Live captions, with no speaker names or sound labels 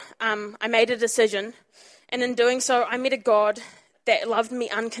I made a decision, and in doing so, I met a God that loved me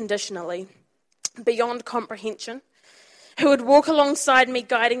unconditionally, beyond comprehension, who would walk alongside me,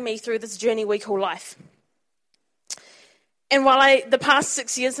 guiding me through this journey we call life. And while the past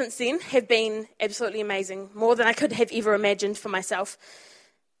 6 years since then have been absolutely amazing, more than I could have ever imagined for myself,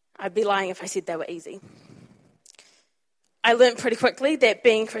 I'd be lying if I said they were easy. I learned pretty quickly that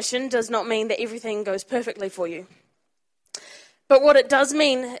being Christian does not mean that everything goes perfectly for you. But what it does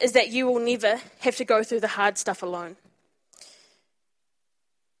mean is that you will never have to go through the hard stuff alone.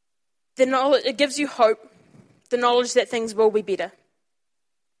 It gives you hope, the knowledge that things will be better.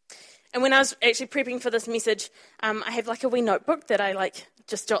 And when I was actually prepping for this message, I have like a wee notebook that I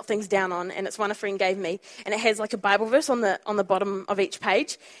just jot things down on, and it's one a friend gave me, and it has like a Bible verse on the bottom of each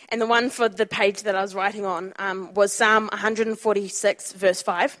page. And the one for the page that I was writing on was Psalm 146, verse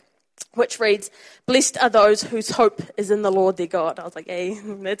 5, which reads, "Blessed are those whose hope is in the Lord their God." I was like, hey,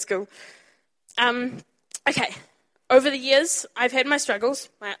 that's cool. Okay, over the years, I've had my struggles,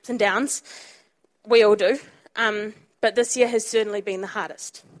 my ups and downs. We all do. But this year has certainly been the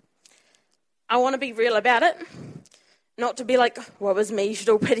hardest. I want to be real about it, not to be like, woe is me, you should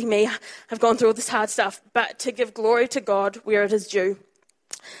all pity me, I've gone through all this hard stuff, but to give glory to God where it is due,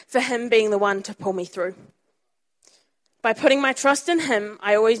 for him being the one to pull me through. By putting my trust in him,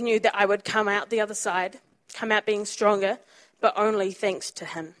 I always knew that I would come out the other side, come out being stronger, but only thanks to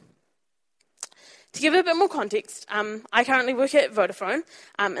him. To give a bit more context, I currently work at Vodafone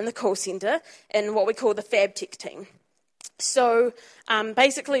in the call centre in what we call the Fab Tech team. So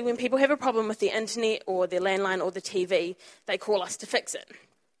basically when people have a problem with their internet or their landline or the TV, they call us to fix it.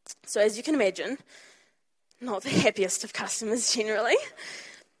 So as you can imagine, not the happiest of customers generally,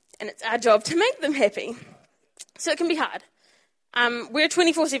 and it's our job to make them happy. So it can be hard. We're a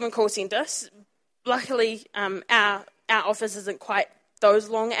 24/7 call centre. Luckily, our office isn't quite those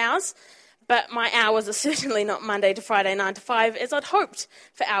long hours, but my hours are certainly not Monday to Friday, 9 to 5, as I'd hoped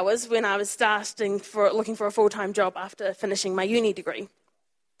for hours when I was looking for a full-time job after finishing my uni degree.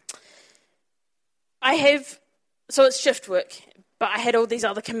 So it's shift work, but I had all these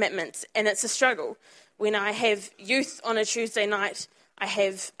other commitments, and it's a struggle. When I have youth on a Tuesday night, I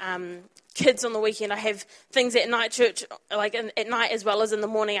have kids on the weekend, I have things at night church, like at night as well as in the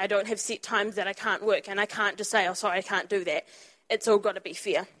morning. I don't have set times that I can't work, and I can't just say, oh, sorry, I can't do that. It's all got to be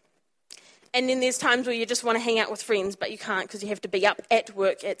fair. And then there's times where you just want to hang out with friends, but you can't because you have to be up at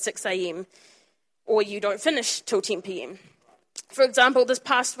work at 6 a.m. or you don't finish till 10 p.m. For example, this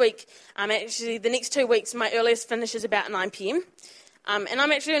past week, actually the next 2 weeks, my earliest finish is about 9 p.m. And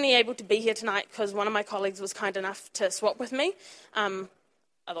I'm actually only able to be here tonight because one of my colleagues was kind enough to swap with me.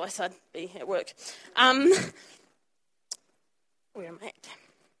 Otherwise, I'd be at work. Where am I at?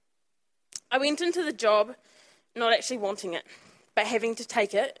 I went into the job not actually wanting it, but having to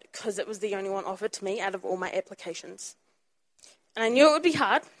take it because it was the only one offered to me out of all my applications. And I knew it would be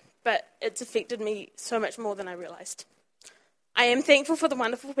hard, but it's affected me so much more than I realised. I am thankful for the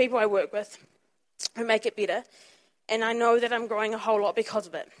wonderful people I work with who make it better, and I know that I'm growing a whole lot because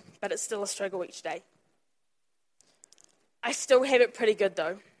of it, but it's still a struggle each day. I still have it pretty good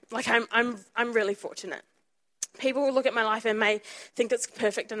though. I'm really fortunate. People will look at my life and may think it's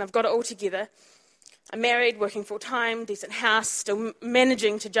perfect and I've got it all together. I'm married, working full-time, decent house, still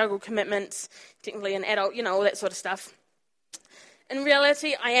managing to juggle commitments, technically an adult, all that sort of stuff. In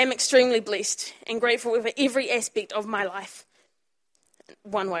reality, I am extremely blessed and grateful for every aspect of my life,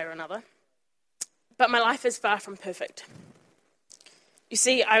 one way or another. But my life is far from perfect. You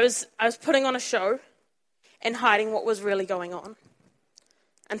see, I was putting on a show and hiding what was really going on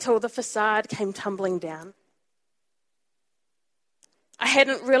until the facade came tumbling down. I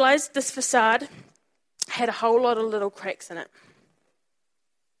hadn't realised this facade had a whole lot of little cracks in it.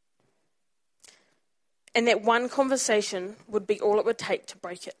 And that one conversation would be all it would take to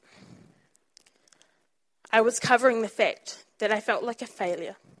break it. I was covering the fact that I felt like a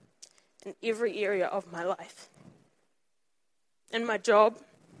failure in every area of my life. In my job,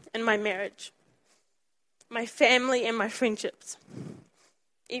 in my marriage, my family and my friendships,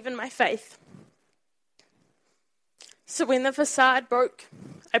 even my faith. So when the facade broke,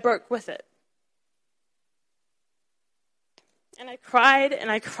 I broke with it. And I cried and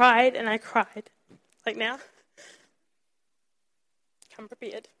I cried and I cried. Like now. Come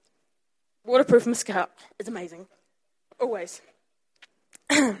prepared. Waterproof mascara is amazing. Always.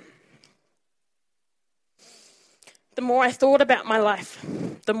 The more I thought about my life,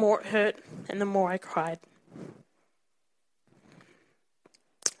 the more it hurt and the more I cried.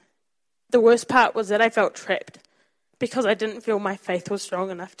 The worst part was that I felt trapped because I didn't feel my faith was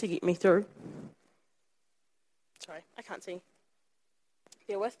strong enough to get me through. Sorry, I can't see.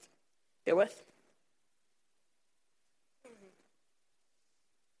 Bear with. Bear with.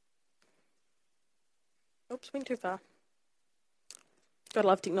 Oops, went too far. Gotta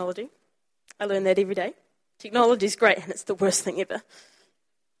love technology. I learn that every day. Technology's great and it's the worst thing ever.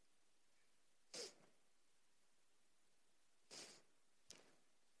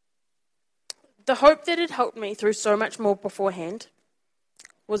 The hope that had helped me through so much more beforehand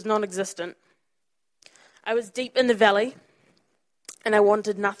was non-existent. I was deep in the valley and I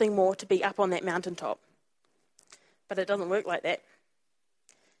wanted nothing more to be up on that mountaintop. But it doesn't work like that.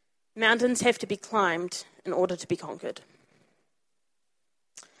 Mountains have to be climbed in order to be conquered.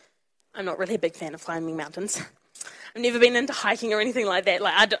 I'm not really a big fan of climbing mountains. I've never been into hiking or anything like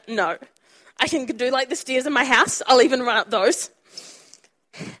that. No. I can do like the stairs in my house. I'll even run up those.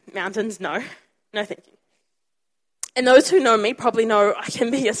 Mountains, no. No, thank you. And those who know me probably know I can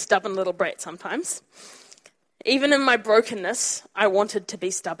be a stubborn little brat sometimes. Even in my brokenness, I wanted to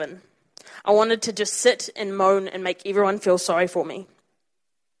be stubborn. I wanted to just sit and moan and make everyone feel sorry for me.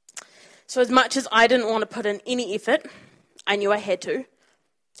 So as much as I didn't want to put in any effort, I knew I had to,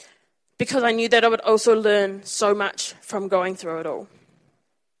 because I knew that I would also learn so much from going through it all.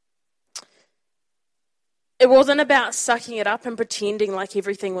 It wasn't about sucking it up and pretending like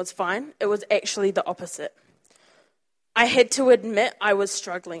everything was fine. It was actually the opposite. I had to admit I was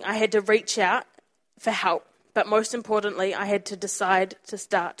struggling. I had to reach out for help. But most importantly, I had to decide to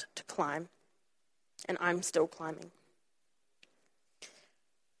start to climb. And I'm still climbing.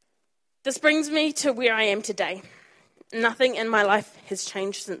 This brings me to where I am today. Nothing in my life has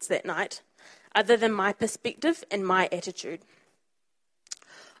changed since that night, other than my perspective and my attitude.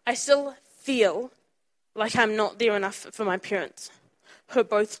 I still feel like I'm not there enough for my parents, who are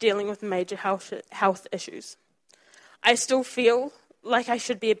both dealing with major health issues. I still feel like I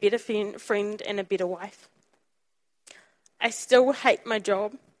should be a better friend and a better wife. I still hate my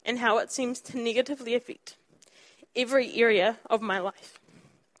job and how it seems to negatively affect every area of my life.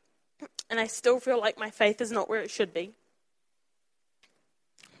 And I still feel like my faith is not where it should be.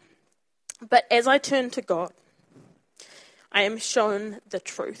 But as I turn to God, I am shown the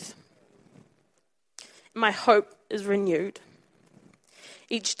truth. My hope is renewed.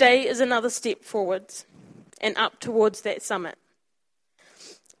 Each day is another step forwards and up towards that summit.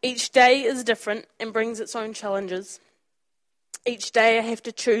 Each day is different and brings its own challenges. Each day I have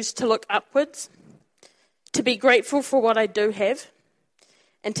to choose to look upwards, to be grateful for what I do have,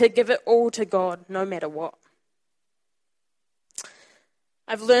 and to give it all to God, no matter what.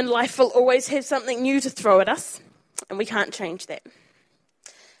 I've learned life will always have something new to throw at us, and we can't change that.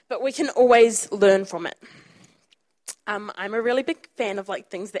 But we can always learn from it. I'm a really big fan of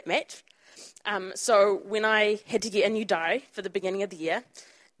things that match. So when I had to get a new diary for the beginning of the year,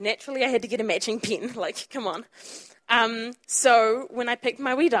 naturally I had to get a matching pen. Come on. So when I picked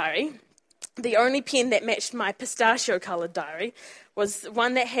my wee diary, the only pen that matched my pistachio-coloured diary was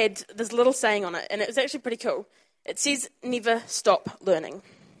one that had this little saying on it, and it was actually pretty cool. It says, "Never stop learning."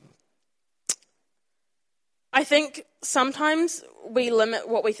 I think sometimes we limit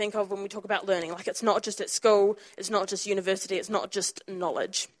what we think of when we talk about learning. It's not just at school, it's not just university, it's not just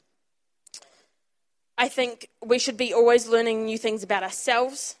knowledge. I think we should be always learning new things about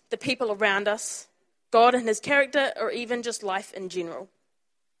ourselves, the people around us, God and his character, or even just life in general.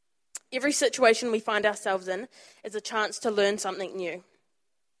 Every situation we find ourselves in is a chance to learn something new.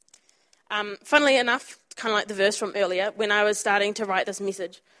 Funnily enough, kind of like the verse from earlier, when I was starting to write this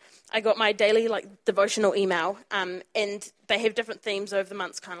message, I got my daily devotional email, and they have different themes over the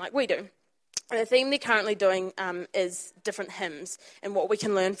months, kind of like we do. And the theme they're currently doing is different hymns and what we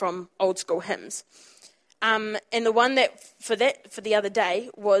can learn from old school hymns. And the one for the other day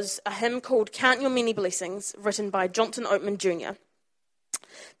was a hymn called "Count Your Many Blessings," written by Johnson Oatman Jr.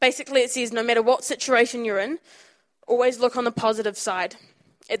 Basically, it says no matter what situation you're in, always look on the positive side,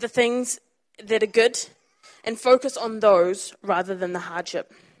 at the things that are good, and focus on those rather than the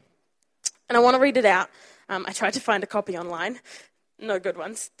hardship. And I want to read it out. I tried to find a copy online. No good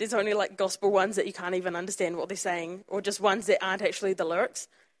ones. There's only gospel ones that you can't even understand what they're saying, or just ones that aren't actually the lyrics.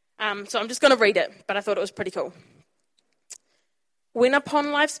 So I'm just going to read it, but I thought it was pretty cool. When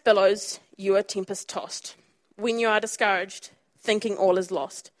upon life's billows you are tempest-tossed, when you are discouraged, thinking all is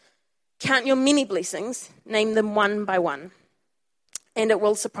lost, count your many blessings, name them one by one, and it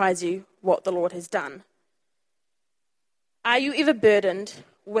will surprise you what the Lord has done. Are you ever burdened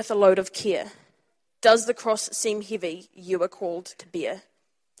with a load of care? Does the cross seem heavy you are called to bear?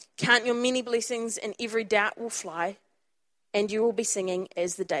 Count your many blessings and every doubt will fly, and you will be singing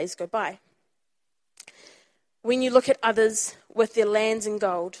as the days go by. When you look at others with their lands and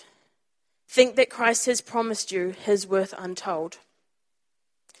gold, think that Christ has promised you his worth untold.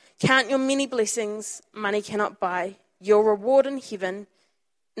 Count your many blessings money cannot buy, your reward in heaven,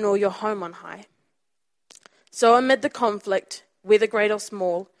 nor your home on high. So amid the conflict, whether great or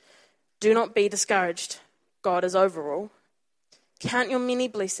small, do not be discouraged. God is over all. Count your many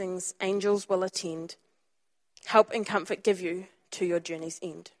blessings, angels will attend. Help and comfort give you to your journey's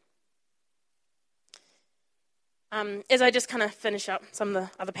end. As I just kind of finish up, some of the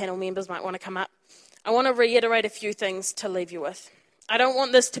other panel members might want to come up. I want to reiterate a few things to leave you with. I don't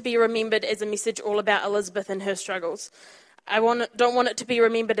want this to be remembered as a message all about Elizabeth and her struggles. I don't want it to be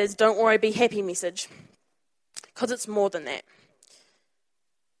remembered as don't worry, be happy message, because it's more than that.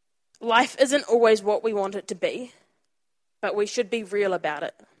 Life isn't always what we want it to be, but we should be real about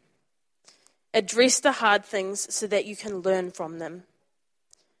it. Address the hard things so that you can learn from them.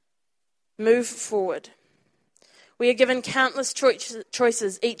 Move forward. We are given countless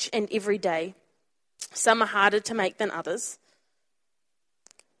choices each and every day. Some are harder to make than others.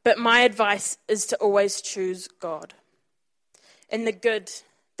 But my advice is to always choose God. In the good,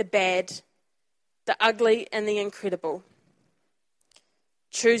 the bad, the ugly, and the incredible.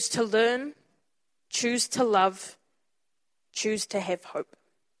 Choose to learn, choose to love, choose to have hope.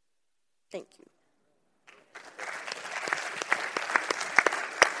 Thank you.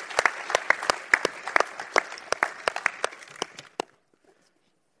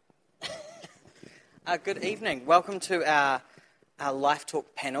 Good evening. Welcome to our Life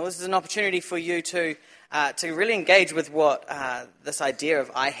Talk panel. This is an opportunity for you to really engage with what this idea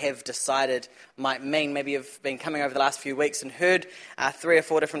of I have decided might mean. Maybe you've been coming over the last few weeks and heard 3 or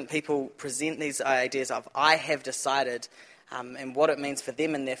 4 different people present these ideas of I have decided and what it means for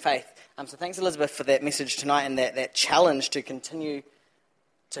them in their faith. So thanks, Elizabeth, for that message tonight and that challenge to continue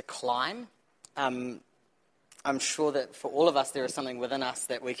to climb. I'm sure that for all of us there is something within us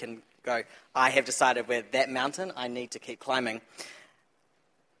that we can go, I have decided where that mountain I need to keep climbing.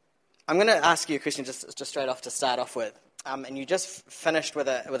 I'm going to ask you a question just straight off to start off with. And you just finished with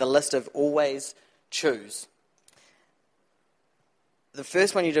a list of always choose. The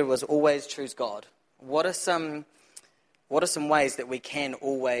first one you did was always choose God. What are some ways that we can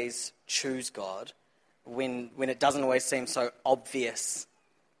always choose God when it doesn't always seem so obvious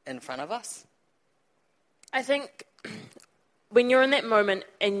in front of us? I think when you're in that moment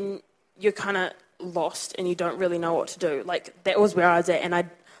and you're kind of lost and you don't really know what to do, like that was where I was at, and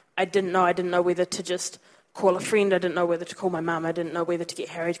I didn't know whether to just call a friend, I didn't know whether to call my mum, I didn't know whether to get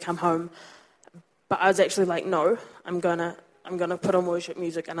Harry to come home, but I was actually like, no, I'm gonna put on worship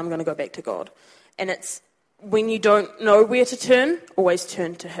music and I'm gonna go back to God. And it's when you don't know where to turn, always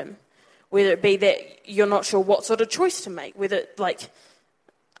turn to Him, whether it be that you're not sure what sort of choice to make, whether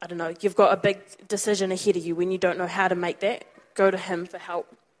I don't know, you've got a big decision ahead of you. When you don't know how to make that, go to Him for help.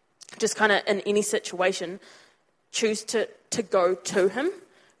 Just kind of in any situation, choose to go to Him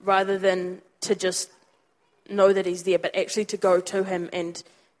rather than to just know that He's there, but actually to go to Him and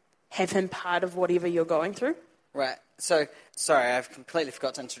have Him part of whatever you're going through. Right. So, sorry, I've completely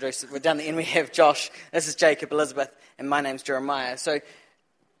forgot to introduce. We're down the end. We have Josh. This is Jacob, Elizabeth, and my name's Jeremiah. So,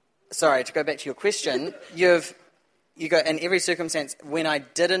 sorry, to go back to your question, you go in every circumstance when I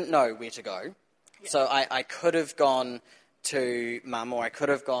didn't know where to go. Yeah. So I could have gone to Mum or I could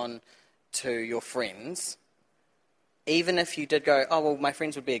have gone to your friends. Even if you did go, oh, well, my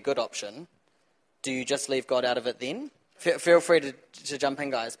friends would be a good option, do you just leave God out of it then? Feel free to jump in,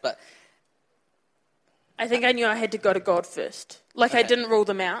 guys. But I think I knew I had to go to God first. Okay. I didn't rule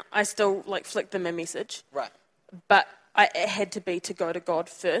them out. I still flicked them a message. Right. But it had to be to go to God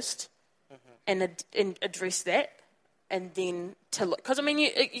first and address that. And then to look, because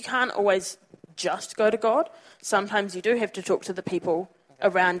you can't always just go to God. Sometimes you do have to talk to the people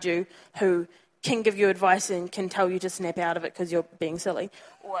around you who can give you advice and can tell you to snap out of it because you're being silly.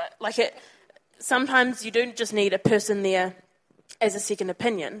 Or sometimes you do just need a person there as a second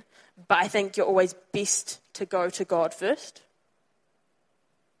opinion. But I think you're always best to go to God first.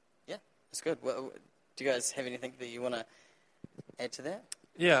 Yeah, that's good. Well, do you guys have anything that you want to add to that?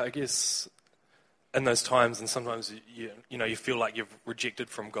 Yeah, I guess in those times, and sometimes you feel like you've rejected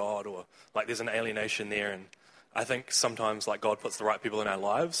from God, or like there's an alienation there, and I think sometimes God puts the right people in our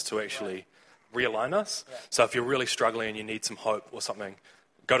lives to actually realign us. Yeah. So if you're really struggling and you need some hope or something,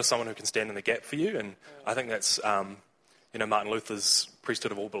 go to someone who can stand in the gap for you. And I think that's Martin Luther's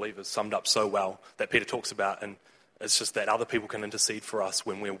Priesthood of All Believers summed up so well that Peter talks about, and it's just that other people can intercede for us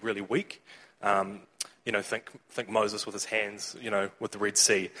when we're really weak. Think Moses with his hands, with the Red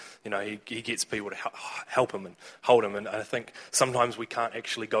Sea. He gets people to help him and hold him. And I think sometimes we can't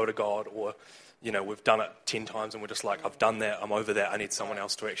actually go to God, or, we've done it 10 times and we're just like, I've done that, I'm over that, I need someone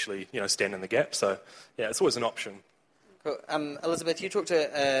else to actually, stand in the gap. So, yeah, it's always an option. Cool. Elizabeth, you talked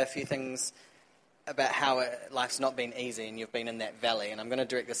a few things about how life's not been easy and you've been in that valley, and I'm going to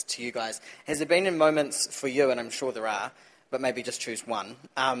direct this to you guys. Has there been in moments for you, and I'm sure there are, but maybe just choose one,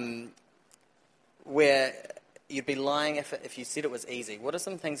 where you'd be lying if you said it was easy? What are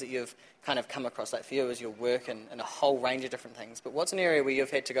some things that you've kind of come across, like for you as your work and a whole range of different things, but what's an area where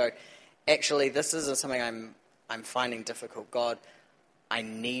you've had to go, actually, this is something I'm finding difficult. God, I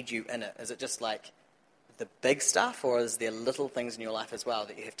need you in it. Is it just like the big stuff, or is there little things in your life as well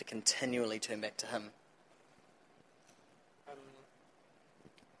that you have to continually turn back to Him?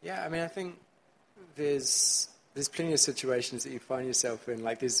 Yeah, I mean, I think there's plenty of situations that you find yourself in.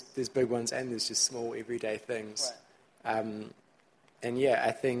 Like there's big ones and there's just small everyday things. Right. And yeah,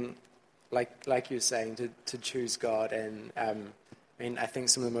 I think like you were saying, to choose God, and I mean, I think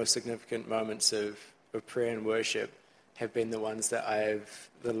some of the most significant moments of prayer and worship have been the ones that I've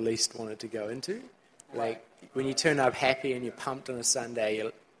the least wanted to go into. Like when you turn up happy and you're pumped on a Sunday,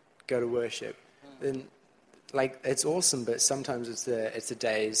 you go to worship, then like it's awesome. But sometimes it's the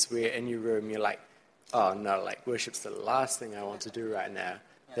days where in your room you're like, oh no, like worship's the last thing I want to do right now.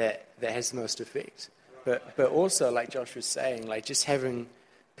 That has the most effect. But also, like Josh was saying, like just having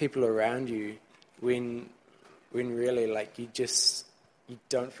people around you when really like you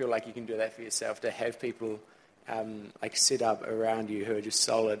don't feel like you can do that for yourself. To have people like set up around you who are just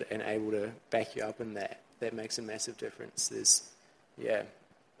solid and able to back you up in that makes a massive difference. Yeah.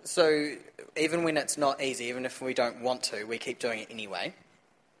 So even when it's not easy, even if we don't want to, we keep doing it anyway.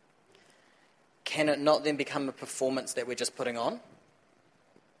 Can it not then become a performance that we're just putting on?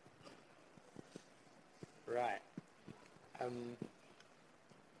 Right.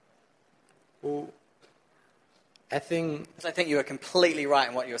 Well, I think you were completely right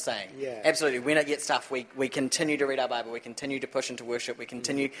in what you were saying. Yeah. Absolutely. When it gets tough, we continue to read our Bible, we continue to push into worship, we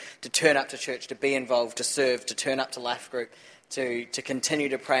continue to turn up to church, to be involved, to serve, to turn up to life group, to continue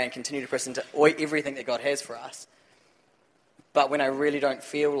to pray and continue to press into everything that God has for us. But when I really don't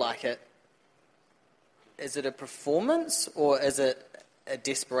feel like it, is it a performance, or is it a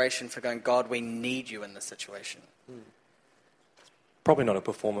desperation for going, God, we need you in this situation? Probably not a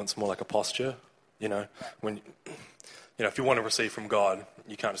performance, more like a posture. If you want to receive from God,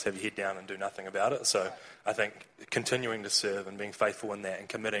 you can't just have your head down and do nothing about it. So I think continuing to serve and being faithful in that and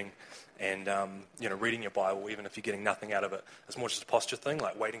committing and, reading your Bible, even if you're getting nothing out of it, it's more just a posture thing,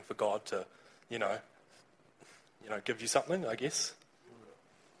 like waiting for God to, give you something, I guess.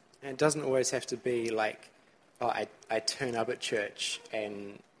 And it doesn't always have to be like, oh, I turn up at church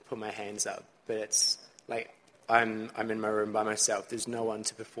and put my hands up, but it's like I'm in my room by myself. There's no one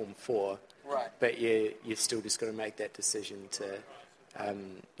to perform for. Right. But you've still just got to make that decision to,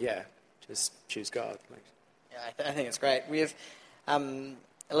 just choose God. Yeah, I think it's great. We have,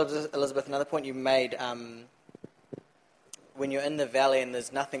 Elizabeth, another point you made, when you're in the valley and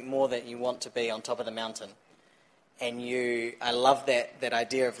there's nothing more that you want to be on top of the mountain, and I love that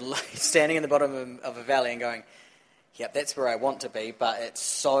idea of standing in the bottom of a valley and going, yep, that's where I want to be, but it's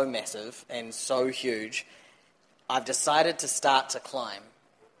so massive and so huge. I've decided to start to climb.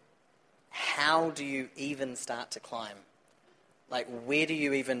 How do you even start to climb? Like, where do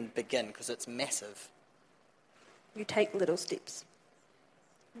you even begin? Because it's massive. You take little steps.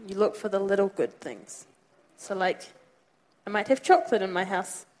 You look for the little good things. So, like, I might have chocolate in my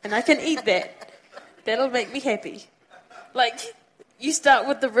house, and I can eat that. That'll make me happy. Like, you start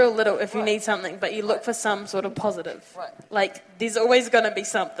with the real little if you need something, but you look for some sort of positive. Right. Like, there's always going to be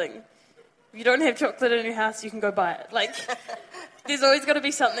something. If you don't have chocolate in your house, you can go buy it. Like, there's always got to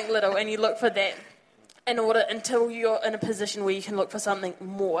be something little, and you look for that until you're in a position where you can look for something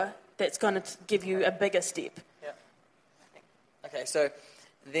more that's going to give you a bigger step. Yeah. Okay, so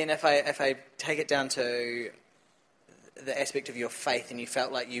then if I take it down to the aspect of your faith, and you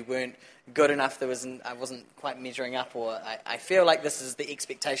felt like you weren't good enough, I wasn't quite measuring up, or I feel like this is the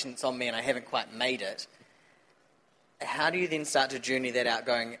expectation that's on me and I haven't quite made it, how do you then start to journey that out,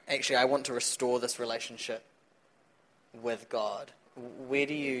 going, actually, I want to restore this relationship with God? Where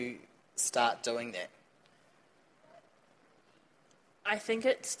do you start doing that? I think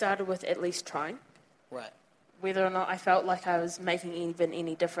it started with at least trying. Right. Whether or not I felt like I was making even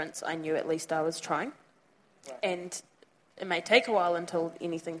any difference, I knew at least I was trying. Right. And it may take a while until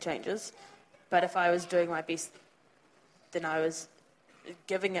anything changes, but if I was doing my best, then I was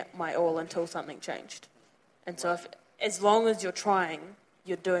giving it my all until something changed. And so as long as you're trying,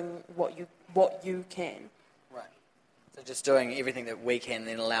 you're doing what you can. Right. So just doing everything that we can,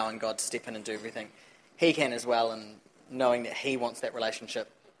 then allowing God to step in and do everything He can as well, and knowing that He wants that relationship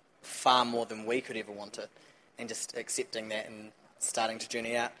far more than we could ever want it, and just accepting that and starting to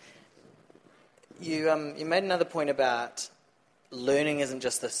journey out. You made another point about learning isn't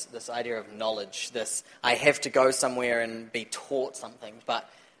just this idea of knowledge, this I have to go somewhere and be taught something, but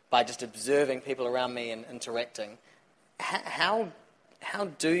by just observing people around me and interacting. How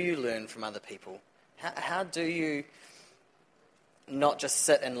do you learn from other people? How do you not just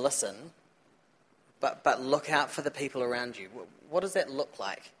sit and listen, but look out for the people around you? What does that look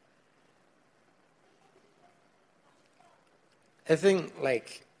like? I think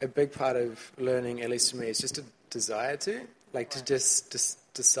like a big part of learning, at least for me, is just a desire to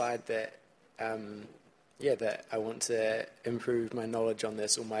just decide that that I want to improve my knowledge on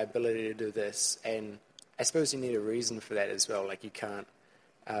this or my ability to do this, and I suppose you need a reason for that as well. Like you can't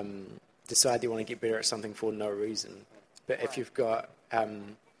decide you want to get better at something for no reason. But if you've got I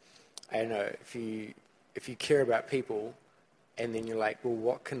don't know, if you care about people, and then you're like, well,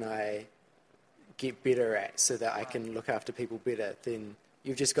 what can I get better at so that I can look after people better, then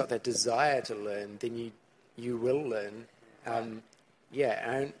you've just got that desire to learn, then you will learn. I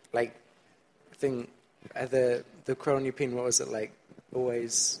don't think the quote on your pen, what was it, like,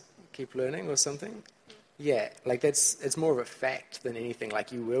 always keep learning or something? Yeah, like it's more of a fact than anything,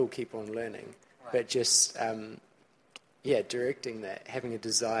 like you will keep on learning, but just, directing that, having a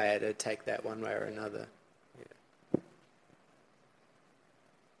desire to take that one way or another. Yeah.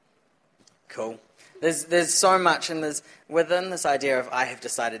 Cool. There's so much, and within this idea of I have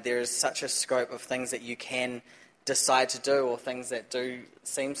decided, there is such a scope of things that you can decide to do, or things that do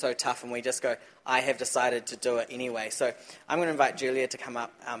seem so tough, and we just go, I have decided to do it anyway. So I'm going to invite Julia to come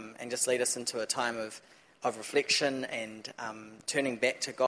up and just lead us into a time of reflection and turning back to God.